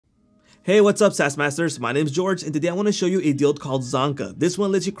Hey, what's up, SaaS Masters? My name is George, and today I want to show you a deal called Zonka. This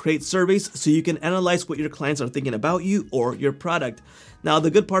one lets you create surveys so you can analyze what your clients are thinking about you or your product. Now,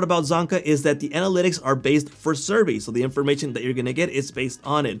 the good part about Zonka is that the analytics are based for surveys, so the information that you're going to get is based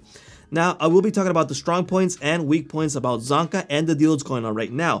on it. Now, I will be talking about the strong points and weak points about Zonka and the deal that's going on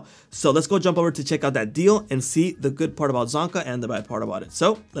right now. So let's go jump over to check out that deal and see the good part about Zonka and the bad part about it.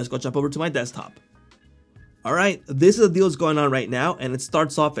 So let's go jump over to my desktop. Alright, this is the deal that's going on right now, and it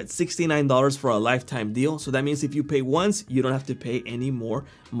starts off at $69 for a lifetime deal. So that means if you pay once, you don't have to pay any more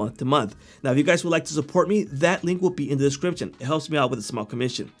month to month. Now, if you guys would like to support me, that link will be in the description. It helps me out with a small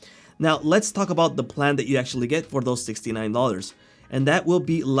commission. Now, let's talk about the plan that you actually get for those $69. And that will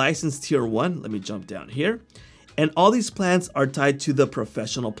be license tier 1. Let me jump down here. And all these plans are tied to the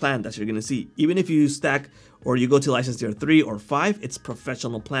professional plan that you're going to see. Even if you stack or you go to license tier 3 or 5, it's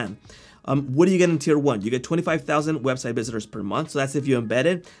professional plan. What do you get in tier 1? You get 25,000 website visitors per month. So that's if you embed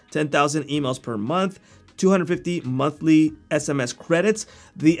it. 10,000 emails per month. 250 monthly SMS credits.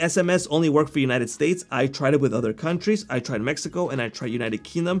 The SMS only work for United States. I tried it with other countries. I tried Mexico and I tried United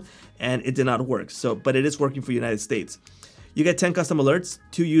Kingdom, and it did not work. But it is working for United States. You get 10 custom alerts,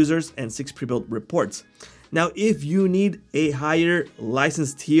 2 users, and 6 pre-built reports. Now, if you need a higher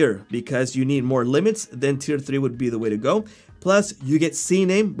license tier because you need more limits, then tier 3 would be the way to go. Plus, you get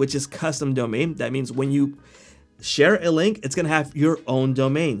CNAME, which is custom domain. That means when you share a link, it's going to have your own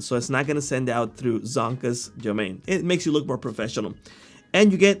domain. So it's not going to send out through Zonka's domain. It makes you look more professional.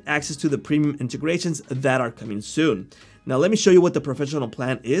 And you get access to the premium integrations that are coming soon. Now, let me show you what the professional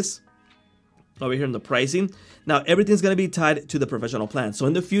plan is. Over here in the pricing. Now, everything's going to be tied to the professional plan. So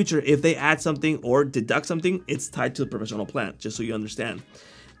in the future, if they add something or deduct something, it's tied to the professional plan, just so you understand.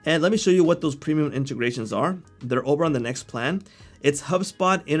 And let me show you what those premium integrations are. They're over on the next plan. It's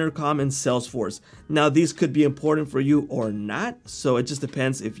HubSpot, Intercom, and Salesforce. Now, these could be important for you or not. So it just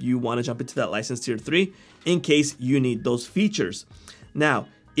depends if you want to jump into that license tier 3 in case you need those features. Now,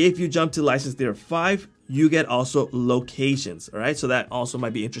 if you jump to license tier 5, you get also locations, all right? So that also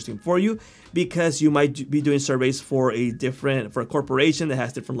might be interesting for you because you might be doing surveys for a corporation that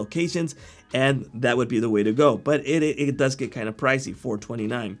has different locations, and that would be the way to go. But it does get kind of pricey,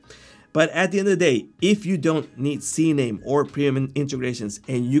 $429. But at the end of the day, if you don't need CNAME or premium integrations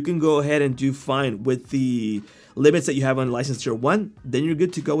and you can go ahead and do fine with the limits that you have on license tier 1, then you're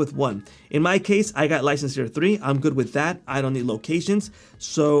good to go with 1. In my case, I got license tier 3. I'm good with that. I don't need locations,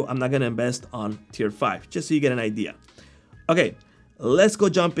 so I'm not going to invest on tier 5, just so you get an idea. Okay, let's go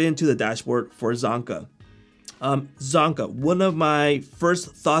jump into the dashboard for Zonka. Zonka, one of my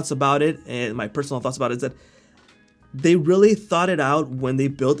first thoughts about it and my personal thoughts about it is that they really thought it out when they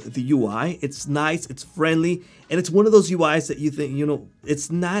built the UI. It's nice, it's friendly, and it's one of those UIs that you think, you know,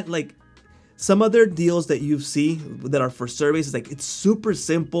 it's not like some other deals that you see that are for surveys. It's like, it's super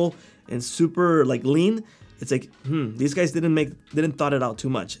simple and super like lean. It's like, these guys didn't thought it out too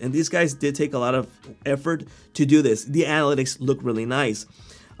much. And these guys did take a lot of effort to do this. The analytics look really nice.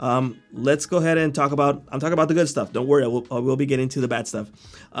 Let's go ahead and I'm talking about the good stuff. Don't worry, I will be getting to the bad stuff.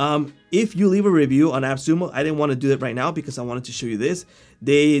 If you leave a review on AppSumo, I didn't want to do it right now because I wanted to show you this.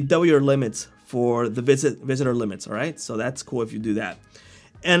 They double your limits for the visitor limits, all right? So that's cool if you do that.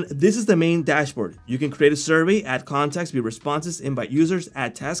 And this is the main dashboard. You can create a survey, add contacts, view responses, invite users,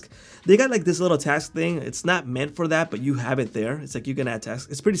 add tasks. They got like this little task thing. It's not meant for that, but you have it there. It's like you can add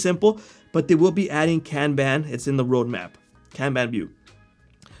tasks. It's pretty simple, but they will be adding Kanban. It's in the roadmap, Kanban view.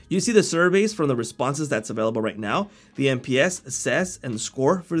 You see the surveys from the responses that's available right now, the NPS, assess, and the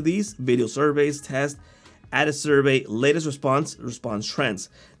score for these, video surveys, test, add a survey, latest response trends.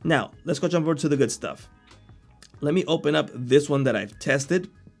 Now, let's go jump over to the good stuff. Let me open up this one that I've tested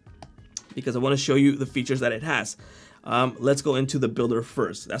because I want to show you the features that it has. Let's go into the builder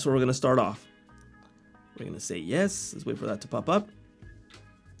first. That's where we're going to start off. We're going to say yes. Let's wait for that to pop up.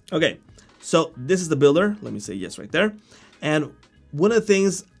 Okay, so this is the builder. Let me say yes right there. And one of the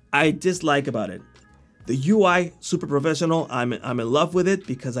things I dislike about it, the UI, super professional. I'm in love with it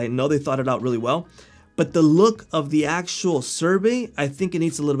because I know they thought it out really well. But the look of the actual survey, I think it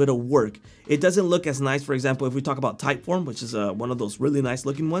needs a little bit of work. It doesn't look as nice. For example, if we talk about Typeform, which is one of those really nice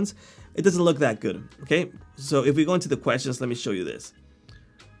looking ones, it doesn't look that good. Okay, so if we go into the questions, let me show you this.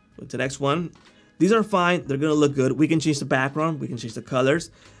 Go to the next one. These are fine. They're going to look good. We can change the background. We can change the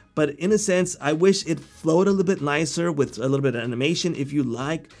colors. But in a sense, I wish it flowed a little bit nicer with a little bit of animation if you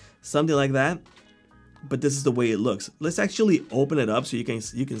like something like that. But this is the way it looks. Let's actually open it up so you can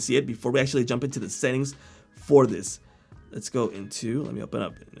see it before we actually jump into the settings for this. Let's go into, let me open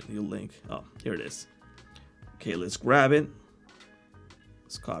up a new link. Oh, here it is. Okay, let's grab it.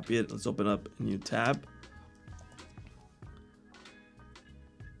 Let's copy it. Let's open up a new tab.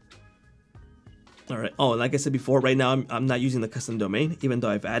 All right. Oh, like I said before, right now I'm not using the custom domain, even though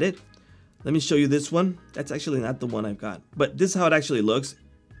I've added. Let me show you this one. That's actually not the one I've got, but this is how it actually looks.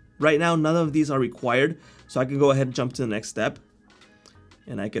 Right now, none of these are required, so I can go ahead and jump to the next step.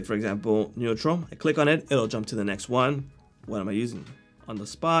 And I could, for example, neutral. I click on it, it'll jump to the next one. What am I using? On the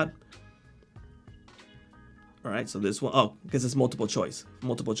spot. All right, so this one, oh, because it's multiple choice.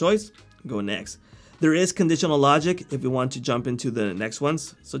 Multiple choice, go next. There is conditional logic if you want to jump into the next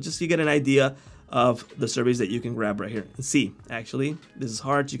ones. So just so you get an idea of the surveys that you can grab right here. And see, actually, this is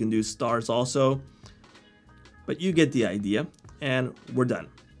hearts. You can do stars also, but you get the idea, and we're done.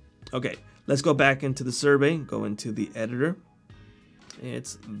 Okay, let's go back into the survey, go into the editor.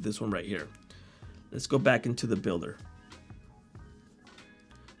 It's this one right here. Let's go back into the builder.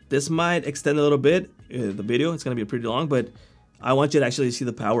 This might extend a little bit, the video. It's gonna be pretty long, but I want you to actually see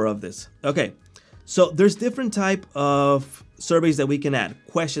the power of this. Okay, so there's different type of surveys that we can add,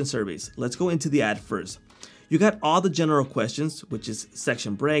 question surveys. Let's go into the ad first. You got all the general questions, which is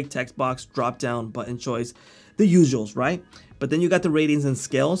section break, text box, drop down, button choice, the usuals, right? But then you got the ratings and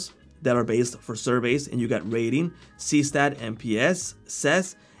scales that are based for surveys, and you got rating, CSAT, NPS,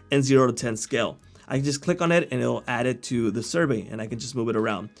 SES, and 0 to 10 scale. I can just click on it and it'll add it to the survey, and I can just move it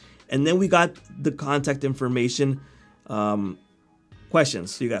around. And then we got the contact information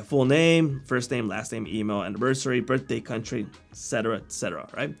questions. So you got full name, first name, last name, email, anniversary, birthday, country, etc.,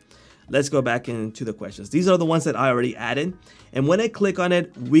 right? Let's go back into the questions. These are the ones that I already added. And when I click on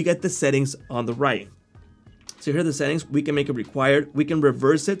it, we get the settings on the right. So here are the settings. We can make it required. We can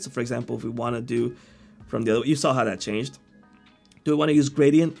reverse it. So for example, if we want to do from the other, you saw how that changed. Do we want to use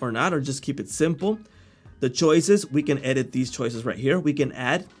gradient or not, or just keep it simple? The choices, we can edit these choices right here. We can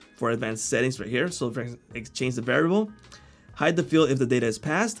add for advanced settings right here. So for example, change the variable, hide the field if the data is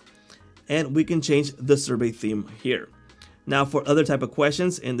passed, and we can change the survey theme here. Now for other type of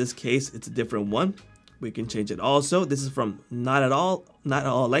questions, in this case, it's a different one. We can change it also. This is from not at all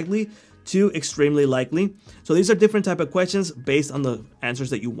likely to extremely likely. So these are different type of questions based on the answers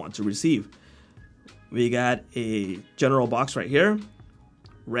that you want to receive. We got a general box right here,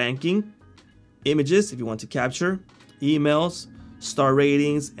 ranking, images if you want to capture, emails, star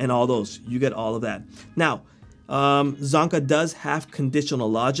ratings, and all those. You get all of that. Now, Zonka does have conditional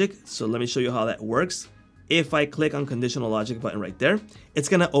logic, so let me show you how that works. If I click on conditional logic button right there, it's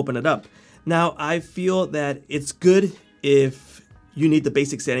gonna open it up. Now, I feel that it's good if you need the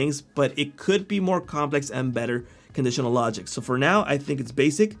basic settings, but it could be more complex and better conditional logic. So for now, I think it's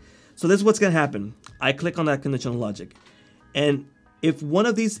basic. So this is what's gonna happen. I click on that conditional logic, and if one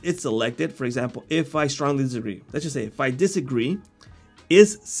of these is selected, for example, if I strongly disagree, let's just say if I disagree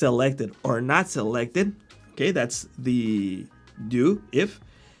is selected or not selected, okay, that's the do if,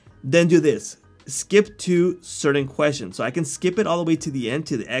 then do this, skip to certain questions. So I can skip it all the way to the end,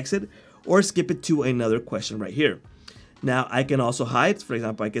 to the exit, or skip it to another question right here. Now I can also hide, for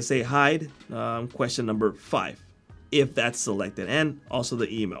example, I can say hide question number 5 if that's selected, and also the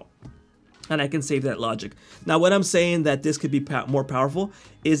email. And I can save that logic. Now what I'm saying that this could be more powerful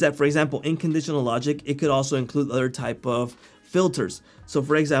is that, for example, in conditional logic, it could also include other type of filters. So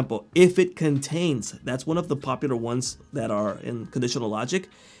for example, if it contains, that's one of the popular ones that are in conditional logic.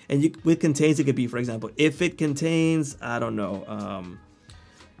 And with contains, it could be, for example, if it contains, I don't know,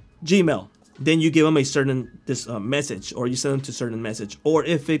 Gmail, then you give them a certain message, or you send them to certain message. Or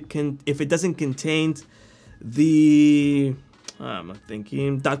if it doesn't contain the I'm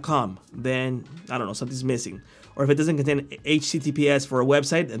thinking .com, then I don't know, something's missing. Or if it doesn't contain HTTPS for a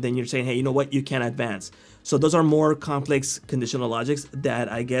website, then you're saying, hey, you know what, you can't advance. So those are more complex conditional logics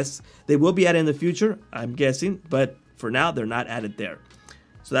that I guess they will be added in the future, I'm guessing, but for now they're not added there.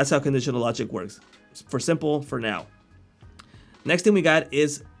 So that's how conditional logic works. For simple, for now. Next thing we got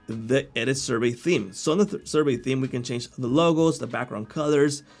is the edit survey theme. So in the survey theme, we can change the logos, the background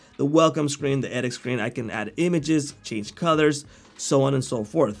colors, the welcome screen, the edit screen. I can add images, change colors, so on and so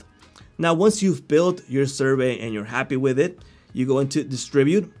forth. Now, once you've built your survey and you're happy with it, you go into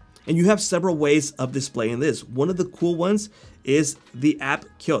distribute, and you have several ways of displaying this. One of the cool ones is the app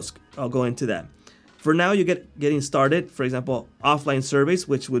kiosk. I'll go into that. For now, you getting started. For example, offline surveys,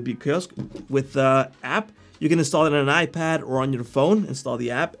 which would be kiosk with the app. You can install it on an iPad or on your phone, install the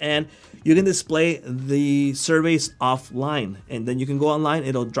app, and you can display the surveys offline. And then you can go online,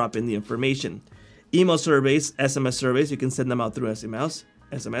 it'll drop in the information. Email surveys, SMS surveys, you can send them out through SMS,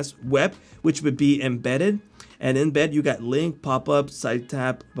 web, which would be embedded. And embed, you got link, pop-up, side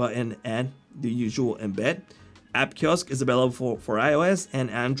tap, button, and the usual embed. App kiosk is available for iOS and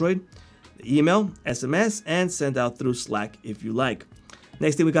Android. Email, SMS, and send out through Slack if you like.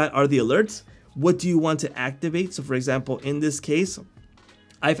 Next thing we got are the alerts. What do you want to activate? So for example, in this case,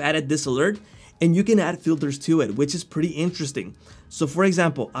 I've added this alert, And you can add filters to it, which is pretty interesting. So for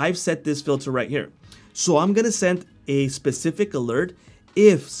example, I've set this filter right here. So I'm gonna send a specific alert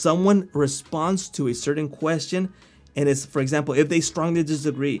if someone responds to a certain question and it's, for example, if they strongly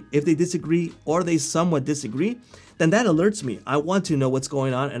disagree, if they disagree or they somewhat disagree, then that alerts me. I want to know what's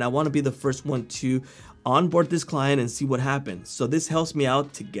going on and I want to be the first one to onboard this client and see what happens. So this helps me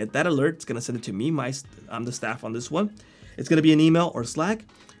out to get that alert. It's gonna send it to me. I'm the staff on this one. It's gonna be an email or Slack,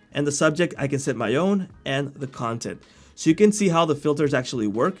 and the subject I can set my own, and the content. So you can see how the filters actually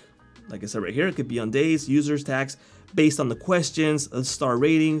work. Like I said right here, it could be on days, users, tags, based on the questions, the star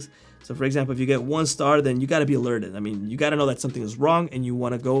ratings. So for example, if you get 1 star, then you gotta be alerted. I mean, you gotta know that something is wrong and you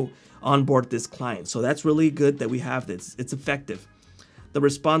wanna go onboard this client. So that's really good that we have this. It's effective. The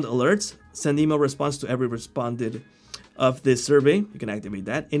respond alerts, send email response to every responded of this survey. You can activate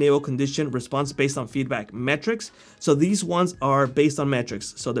that. Enable condition response based on feedback metrics. So these ones are based on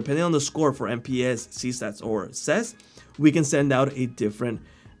metrics. So depending on the score for NPS, CSATs, or SES, we can send out a different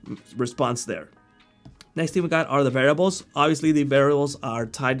response there. Next thing we got are the variables. Obviously, the variables are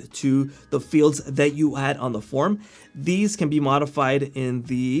tied to the fields that you add on the form. These can be modified in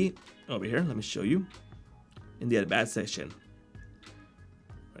the, over here, let me show you, in the advanced section.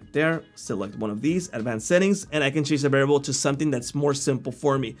 Right there, select one of these, advanced settings, and I can change the variable to something that's more simple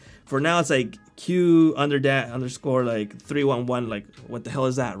for me. For now, it's like Q underscore like 311, like what the hell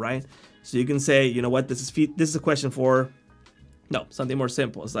is that, right? So you can say, you know what, this is a question for, no, something more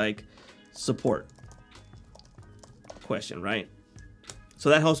simple. It's like support question, right? So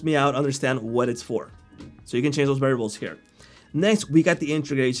that helps me out understand what it's for. So you can change those variables here. Next, we got the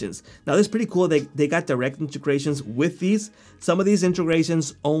integrations. Now this is pretty cool. They got direct integrations with these. Some of these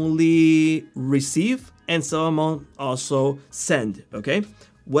integrations only receive and some also send, okay?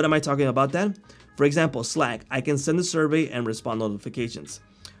 What am I talking about then? For example, Slack, I can send a survey and respond notifications.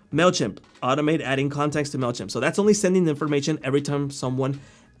 MailChimp, automate adding contacts to MailChimp. So that's only sending the information every time someone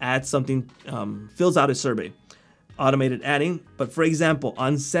adds something, fills out a survey. Automated adding, but for example,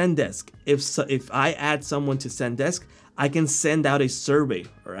 on Zendesk, if I add someone to Zendesk, I can send out a survey,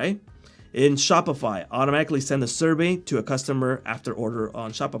 all right? In Shopify, automatically send a survey to a customer after order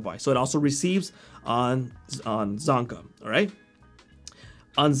on Shopify. So it also receives on Zonka, all right?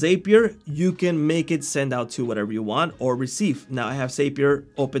 On Zapier, you can make it send out to whatever you want or receive. Now I have Zapier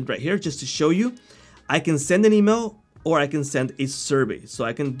opened right here just to show you. I can send an email or I can send a survey. So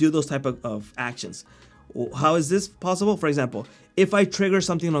I can do those type of actions. How is this possible? For example, if I trigger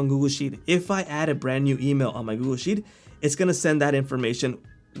something on Google Sheet, if I add a brand new email on my Google Sheet, it's gonna send that information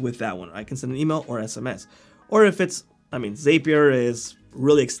with that one. I can send an email or SMS. Or if it's, I mean, Zapier is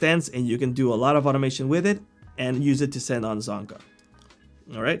really extensive and you can do a lot of automation with it and use it to send on Zonka.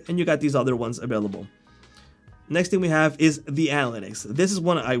 All right, and you got these other ones available. Next thing we have is the analytics. This is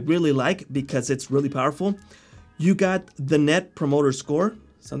one I really like because it's really powerful. You got the Net Promoter Score.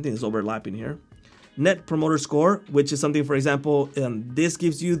 Something is overlapping here. Net Promoter Score, which is something, for example, this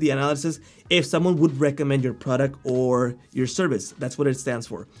gives you the analysis if someone would recommend your product or your service. That's what it stands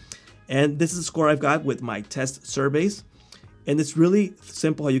for. And this is a score I've got with my test surveys. And it's really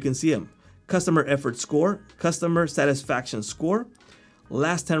simple how you can see them. Customer effort score, customer satisfaction score,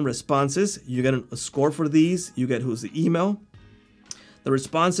 last 10 responses. You get a score for these. You get who's the email. The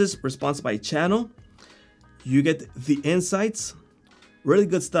responses, response by channel. You get the insights. Really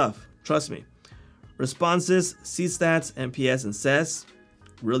good stuff. Trust me. Responses, CSATs, NPS, and SES.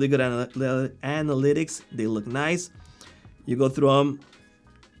 Really good analytics. They look nice. You go through them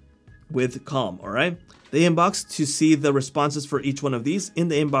with calm, all right? The inbox to see the responses for each one of these. In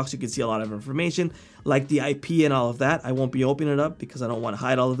the inbox, you can see a lot of information, like the IP and all of that. I won't be opening it up because I don't want to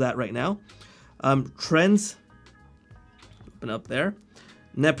hide all of that right now. Trends, open up there.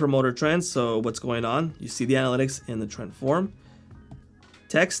 Net Promoter Trends, so what's going on. You see the analytics in the trend form.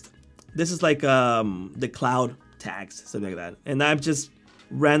 Text. This is like the cloud tags, something like that. And I'm just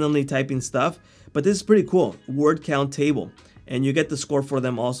randomly typing stuff, but this is pretty cool. Word count table, and you get the score for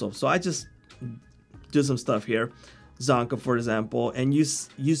them also. So I just do some stuff here. Zonka, for example, and you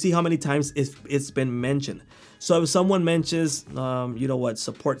see how many times it's been mentioned. So if someone mentions, you know what,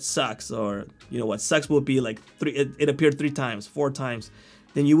 support sucks, or you know what, sucks will be like it appeared 3 times, 4 times,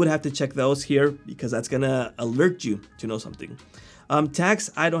 then you would have to check those here because that's gonna alert you to know something. Tags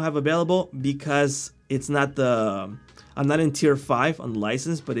I don't have available because it's not I'm not in tier 5 on the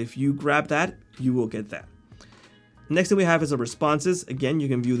license, but if you grab that, you will get that. Next thing we have is the responses. Again, you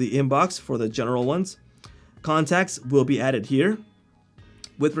can view the inbox for the general ones. Contacts will be added here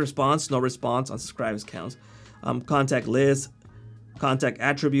with response, no response, unsubscribes counts. Contact list, contact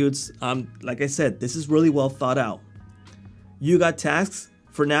attributes. Like I said, this is really well thought out. You got tasks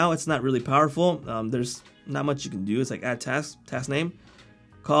For now, it's not really powerful. There's not much you can do. It's like add task name,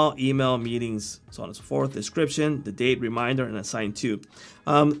 call, email, meetings, so on and so forth, description, the date, reminder, and assign to.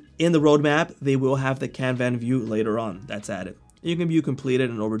 In the roadmap, they will have the Kanban view later on. That's added. You can view completed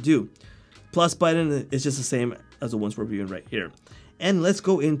and overdue. Plus button is just the same as the ones we're viewing right here. And let's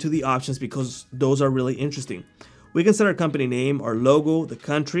go into the options because those are really interesting. We can set our company name, our logo, the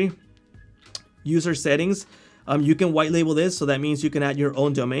country, user settings. You can white label this, so that means you can add your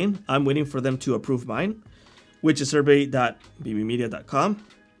own domain. I'm waiting for them to approve mine, which is survey.bbmedia.com.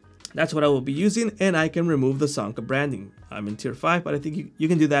 That's what I will be using, and I can remove the Zonka branding. I'm in tier 5, but I think you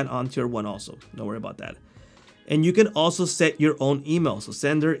can do that on tier 1 also. Don't worry about that. And you can also set your own email. So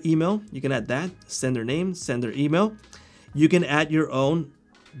sender email, you can add that. Sender name, sender email. You can add your own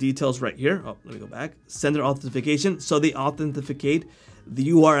details right here. Oh, let me go back. Sender authentication. So they authenticate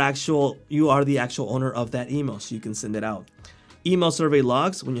you are the actual owner of that email, so you can send it out. Email survey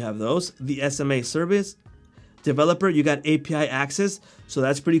logs when you have those. The SMA service. Developer, you got API access, so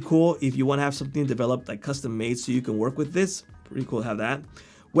that's pretty cool. If you want to have something developed like custom made so you can work with this, pretty cool to have that.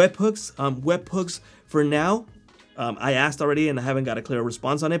 Webhooks, webhooks for now, I asked already and I haven't got a clear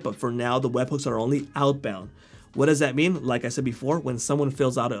response on it, but for now the webhooks are only outbound. What does that mean? Like I said before, when someone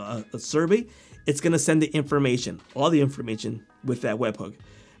fills out a survey, it's going to send the information, all the information with that webhook.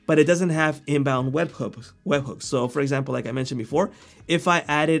 But it doesn't have inbound webhooks. So for example, like I mentioned before, if I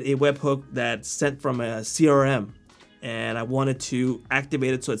added a webhook that's sent from a CRM and I wanted to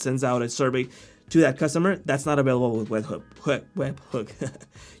activate it so it sends out a survey to that customer, that's not available with webhook.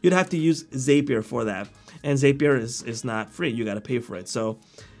 You'd have to use Zapier for that. And Zapier is not free. You got to pay for it. So,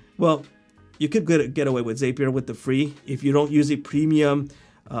 well, you could get away with Zapier with the free if you don't use a premium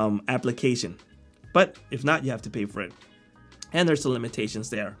application. But if not, you have to pay for it. And there's some limitations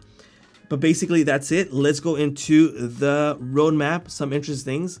there. But basically, that's it. Let's go into the roadmap. Some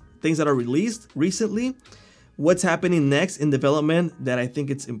interesting things that are released recently. What's happening next in development that I think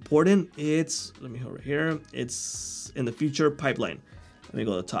it's important. Let me go right here. It's in the future pipeline. Let me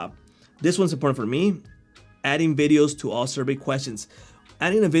go to the top. This one's important for me. Adding videos to all survey questions.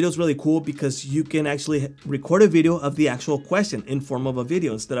 Adding a video is really cool because you can actually record a video of the actual question in form of a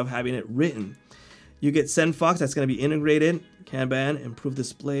video instead of having it written. You get SendFox, that's going to be integrated. Kanban, improve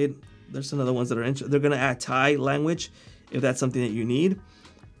displayed. There's some other ones that are they're going to add Thai language if that's something that you need.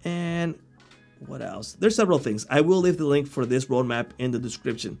 And what else? There's several things. I will leave the link for this roadmap in the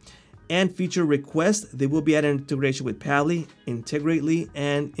description. And feature requests, they will be adding integration with Pabbly, Integrately,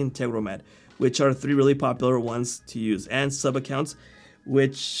 and Integromat, which are 3 really popular ones to use. And sub accounts,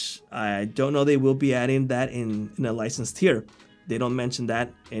 which I don't know they will be adding that in a licensed tier. They don't mention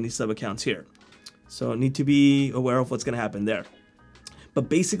that any sub accounts here. So need to be aware of what's going to happen there. But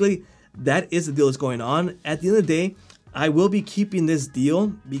basically, that is the deal that's going on. At the end of the day, I will be keeping this deal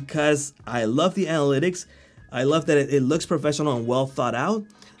because I love the analytics. I love that it looks professional and well thought out.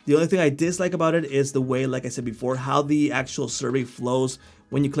 The only thing I dislike about it is the way, like I said before, how the actual survey flows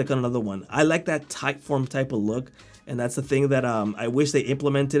when you click on another one. I like that Typeform type of look, and that's the thing that I wish they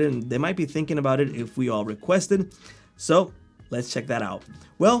implemented, and they might be thinking about it if we all requested. So let's check that out.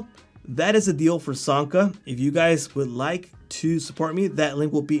 Well, that is a deal for Zonka. If you guys would like to support me, that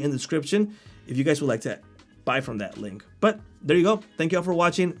link will be in the description if you guys would like to buy from that link. But there you go. Thank you all for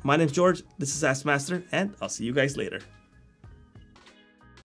watching. My name's George. This is Ask Master, and I'll see you guys later.